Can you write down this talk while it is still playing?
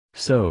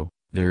So,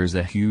 there's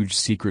a huge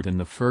secret in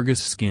the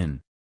Fergus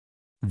skin.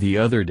 The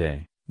other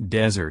day,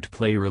 Desert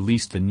Play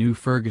released the new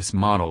Fergus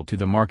model to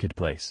the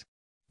marketplace.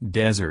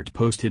 Desert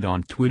posted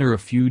on Twitter a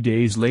few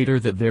days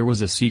later that there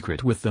was a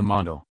secret with the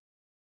model.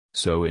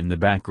 So in the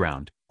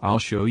background, I'll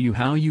show you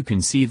how you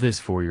can see this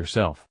for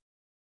yourself.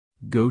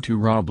 Go to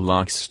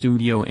Roblox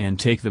Studio and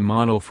take the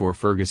model for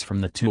Fergus from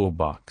the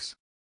toolbox.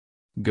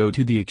 Go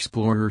to the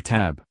Explorer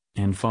tab,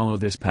 and follow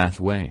this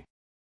pathway.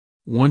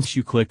 Once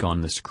you click on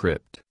the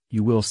script,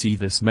 you will see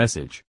this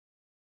message.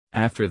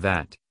 After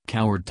that,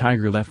 Coward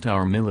Tiger left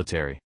our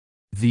military.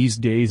 These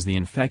days the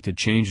infected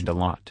changed a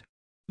lot.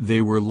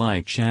 They were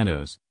like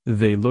shadows,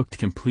 they looked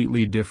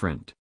completely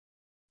different.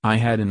 I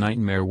had a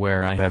nightmare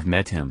where I have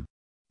met him.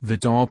 The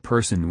tall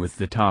person with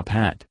the top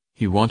hat,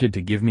 he wanted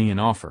to give me an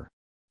offer.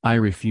 I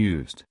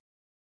refused.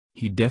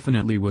 He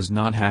definitely was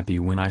not happy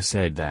when I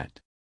said that.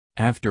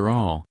 After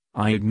all,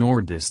 I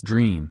ignored this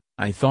dream,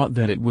 I thought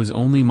that it was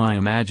only my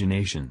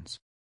imaginations.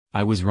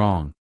 I was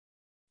wrong.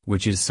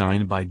 Which is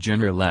signed by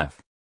General F.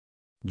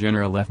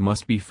 General F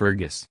must be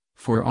Fergus,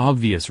 for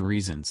obvious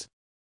reasons.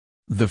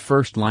 The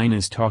first line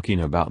is talking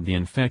about the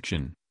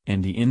infection,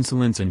 and the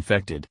insolence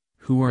infected,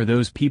 who are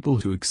those people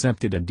who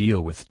accepted a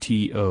deal with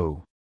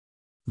T.O.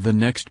 The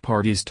next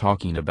part is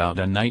talking about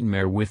a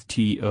nightmare with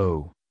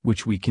T.O.,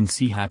 which we can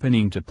see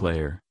happening to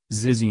player,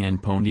 Zizzy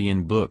and Pony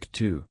in Book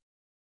 2.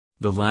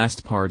 The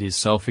last part is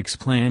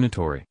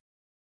self-explanatory.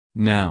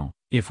 Now,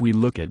 if we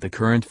look at the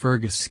current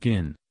Fergus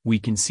skin, we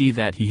can see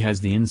that he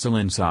has the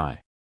insolence eye.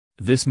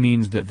 This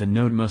means that the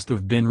note must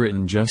have been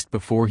written just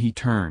before he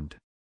turned.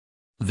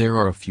 There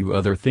are a few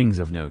other things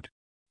of note.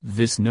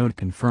 This note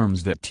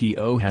confirms that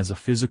T.O. has a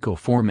physical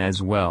form as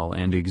well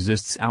and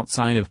exists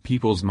outside of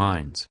people's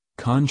minds,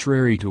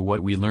 contrary to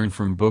what we learn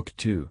from Book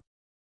 2.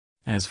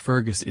 As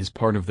Fergus is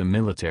part of the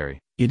military,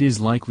 it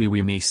is likely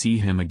we may see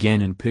him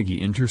again in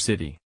Piggy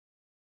Intercity.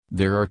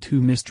 There are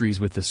two mysteries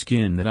with the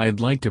skin that I'd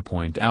like to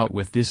point out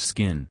with this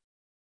skin.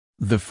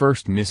 The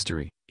first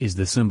mystery is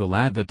the symbol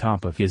at the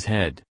top of his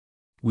head.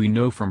 We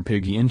know from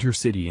Piggy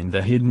Intercity and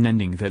the hidden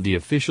ending that the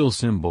official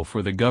symbol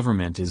for the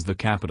government is the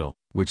capital,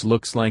 which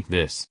looks like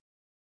this.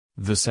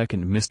 The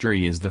second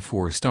mystery is the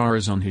 4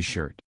 stars on his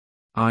shirt.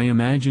 I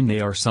imagine they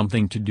are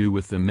something to do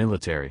with the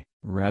military,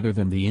 rather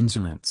than the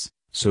insolence,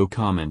 so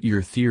comment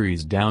your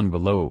theories down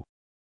below.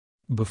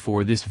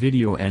 Before this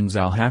video ends,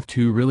 I'll have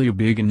 2 really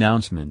big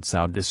announcements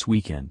out this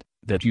weekend,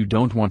 that you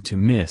don't want to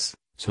miss,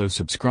 so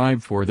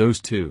subscribe for those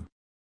 2.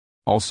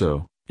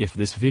 Also, if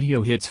this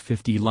video hits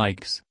 50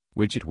 likes,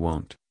 which it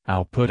won't,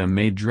 I'll put a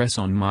maid dress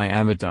on my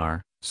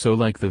avatar, so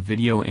like the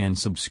video and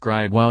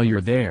subscribe while you're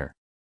there.